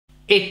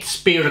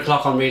It's beer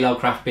o'clock on Real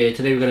Craft Beer.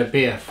 Today we've got a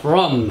beer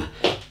from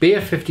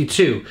Beer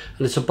 52,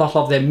 and it's a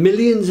bottle of their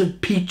Millions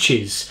of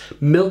Peaches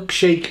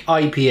Milkshake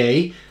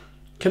IPA,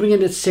 coming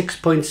in at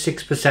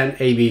 6.6%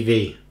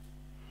 ABV.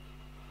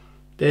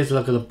 There's a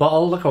look at the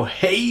bottle. Look how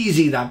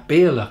hazy that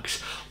beer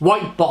looks.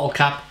 White bottle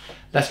cap.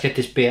 Let's get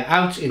this beer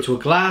out into a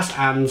glass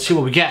and see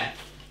what we get.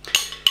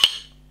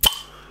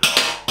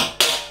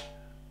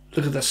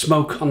 Look at the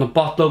smoke on the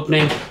bottle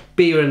opening.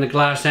 Beer in the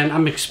glass then.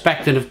 I'm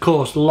expecting, of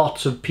course,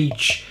 lots of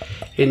peach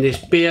in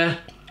this beer.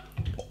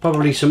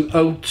 Probably some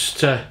oats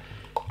to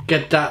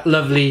get that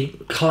lovely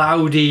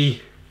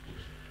cloudy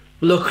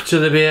look to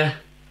the beer.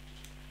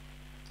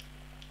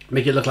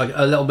 Make it look like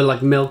a little bit like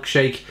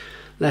milkshake.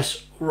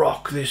 Let's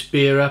rock this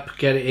beer up,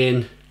 get it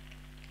in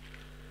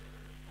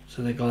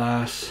to the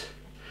glass.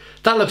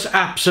 That looks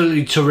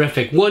absolutely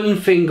terrific. One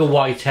finger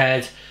white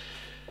head.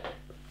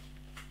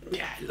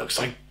 Yeah, it looks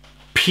like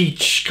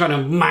peach kind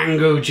of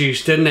mango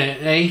juice, doesn't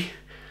it, eh?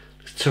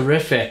 It's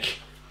terrific.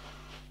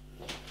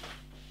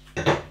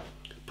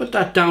 Put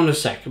that down a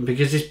second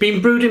because it's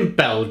been brewed in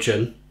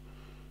Belgium.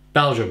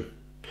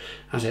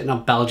 That's it,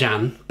 not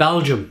Belgian.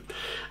 Belgium.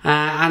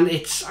 And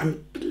it's, I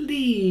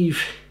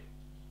believe...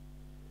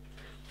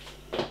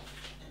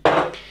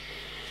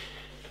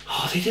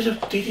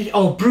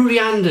 Brouwerij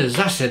Anders,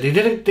 that's it. They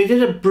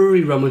did a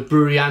brewery run with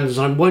Brouwerij Anders,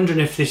 and I'm wondering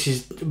if this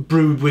is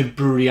brewed with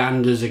Brouwerij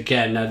Anders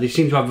again. They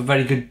seem to have a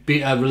very good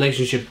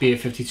relationship, Beer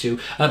 52.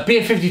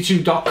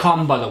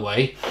 Beer52.com, by the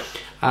way.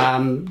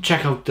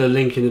 Check out the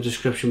link in the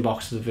description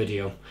box of the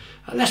video.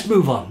 Let's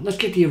move on. Let's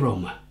get the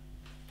aroma.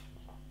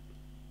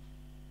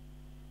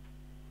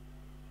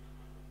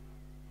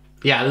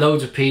 Yeah,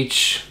 loads of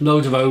peach,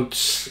 loads of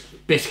oats,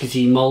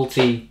 biscuity,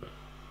 malty,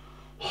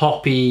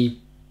 hoppy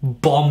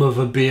bomb of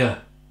a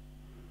beer.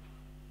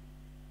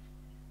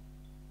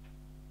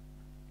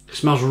 It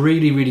smells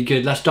really, really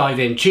good. Let's dive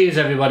in. Cheers,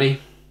 everybody.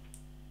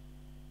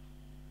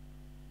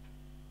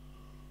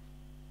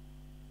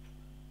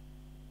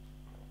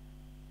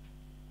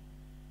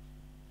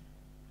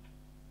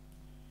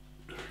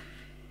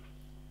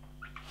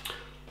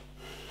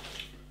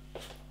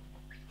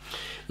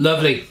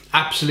 Lovely.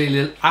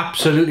 Absolutely,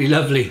 absolutely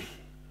lovely.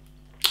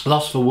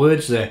 Lost for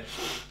words there.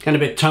 Kind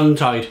of a bit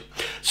tongue-tied.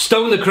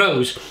 Stone the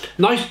Crows.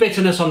 Nice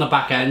bitterness on the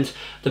back end.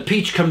 The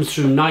peach comes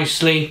through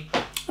nicely.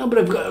 A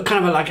little bit of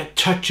kind of like a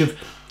touch of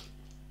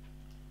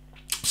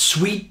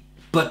sweet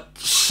but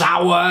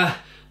sour,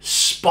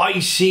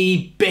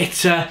 spicy,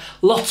 bitter.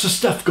 Lots of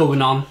stuff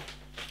going on.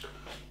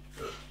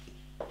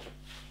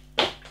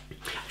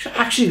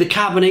 Actually, the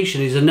carbonation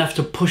is enough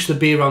to push the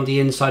beer around the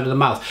inside of the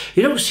mouth.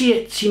 You don't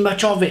see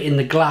much of it in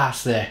the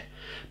glass there,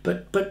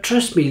 but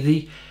trust me,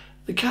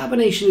 the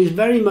carbonation is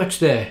very much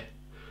there.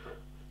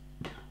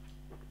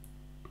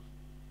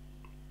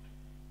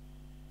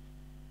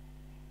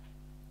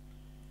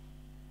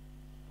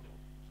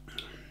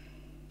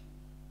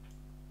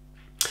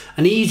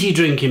 An easy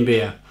drinking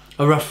beer,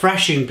 a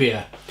refreshing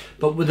beer,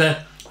 but with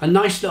a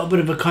nice little bit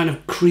of a kind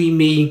of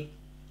creamy,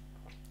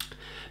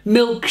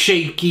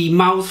 milkshakey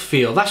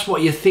mouthfeel. That's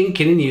what you're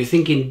thinking, isn't you? You're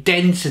thinking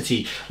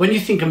density. When you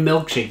think of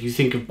milkshake, you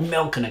think of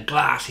milk in a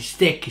glass. It's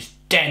thick, it's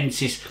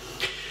dense,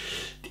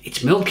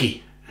 it's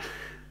milky.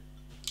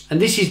 And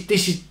this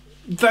is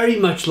very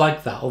much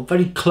like that, or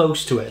very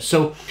close to it.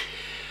 So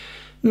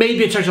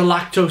maybe a touch of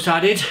lactose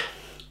added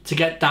to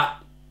get that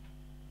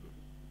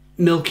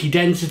milky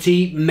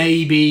density,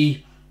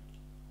 maybe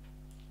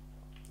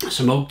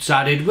some oats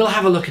added. We'll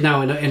have a look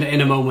now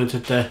in a moment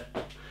at the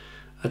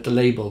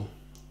label.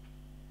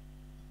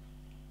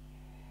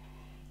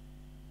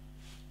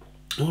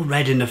 All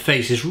red in the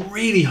face. It's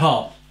really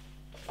hot.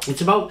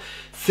 It's about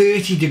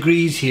 30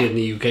 degrees here in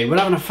the UK. We're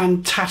having a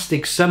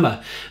fantastic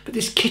summer, but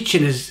this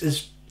kitchen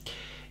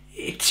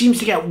it seems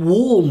to get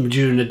warm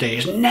during the day.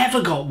 It's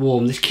never got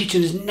warm. This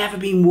kitchen has never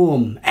been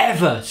warm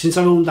ever since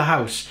I owned the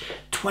house.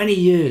 20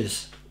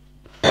 years.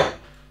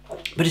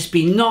 But it's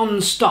been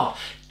non-stop,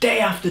 day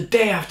after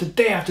day after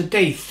day after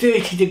day,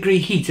 30-degree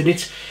heat, and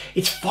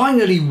it's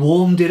finally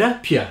warmed it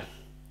up here.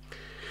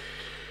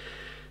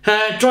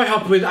 Dry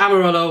hop with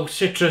Amarillo,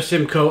 Citra,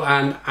 Simcoe,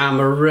 and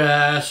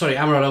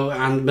Amarillo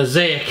and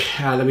Mosaic.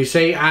 Let me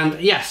say, and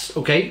yes,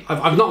 okay.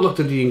 I've not looked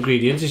at the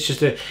ingredients.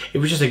 It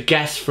was just a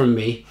guess from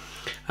me.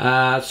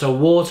 So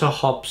water,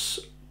 hops,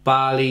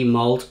 barley,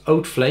 malt,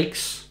 oat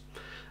flakes,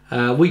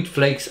 wheat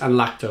flakes, and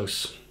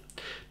lactose,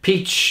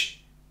 peach,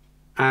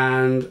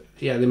 and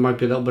yeah, there might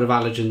be a little bit of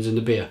allergens in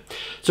the beer.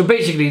 So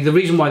basically, the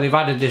reason why they've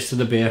added this to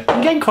the beer,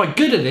 I'm getting quite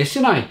good at this,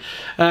 aren't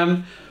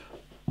I?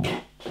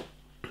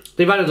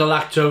 They've added the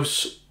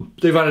lactose,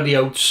 they've added the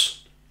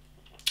oats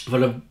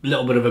for a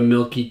little bit of a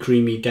milky,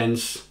 creamy,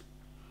 dense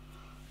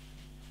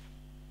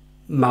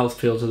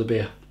mouthfeel to the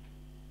beer.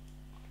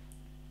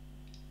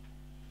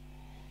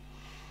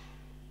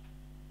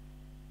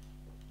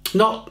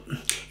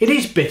 It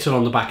is bitter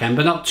on the back end,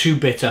 but not too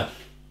bitter.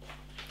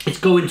 It's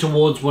going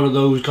towards one of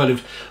those kind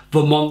of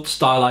Vermont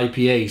style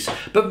IPAs,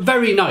 but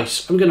very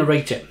nice. I'm going to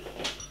rate it.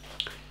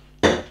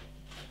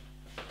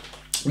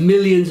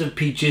 Millions of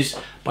Peaches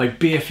by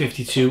Beer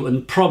 52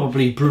 and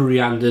probably Brewery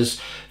Anders.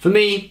 For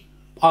me,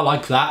 I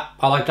like that.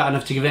 I like that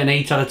enough to give it an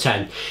 8 out of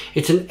 10.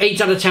 It's an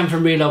 8 out of 10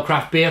 from Real Ale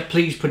Craft Beer.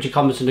 Please put your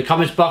comments in the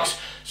comments box.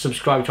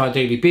 Subscribe to our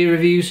daily beer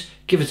reviews.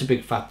 Give us a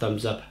big fat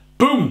thumbs up.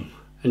 Boom!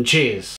 And cheers.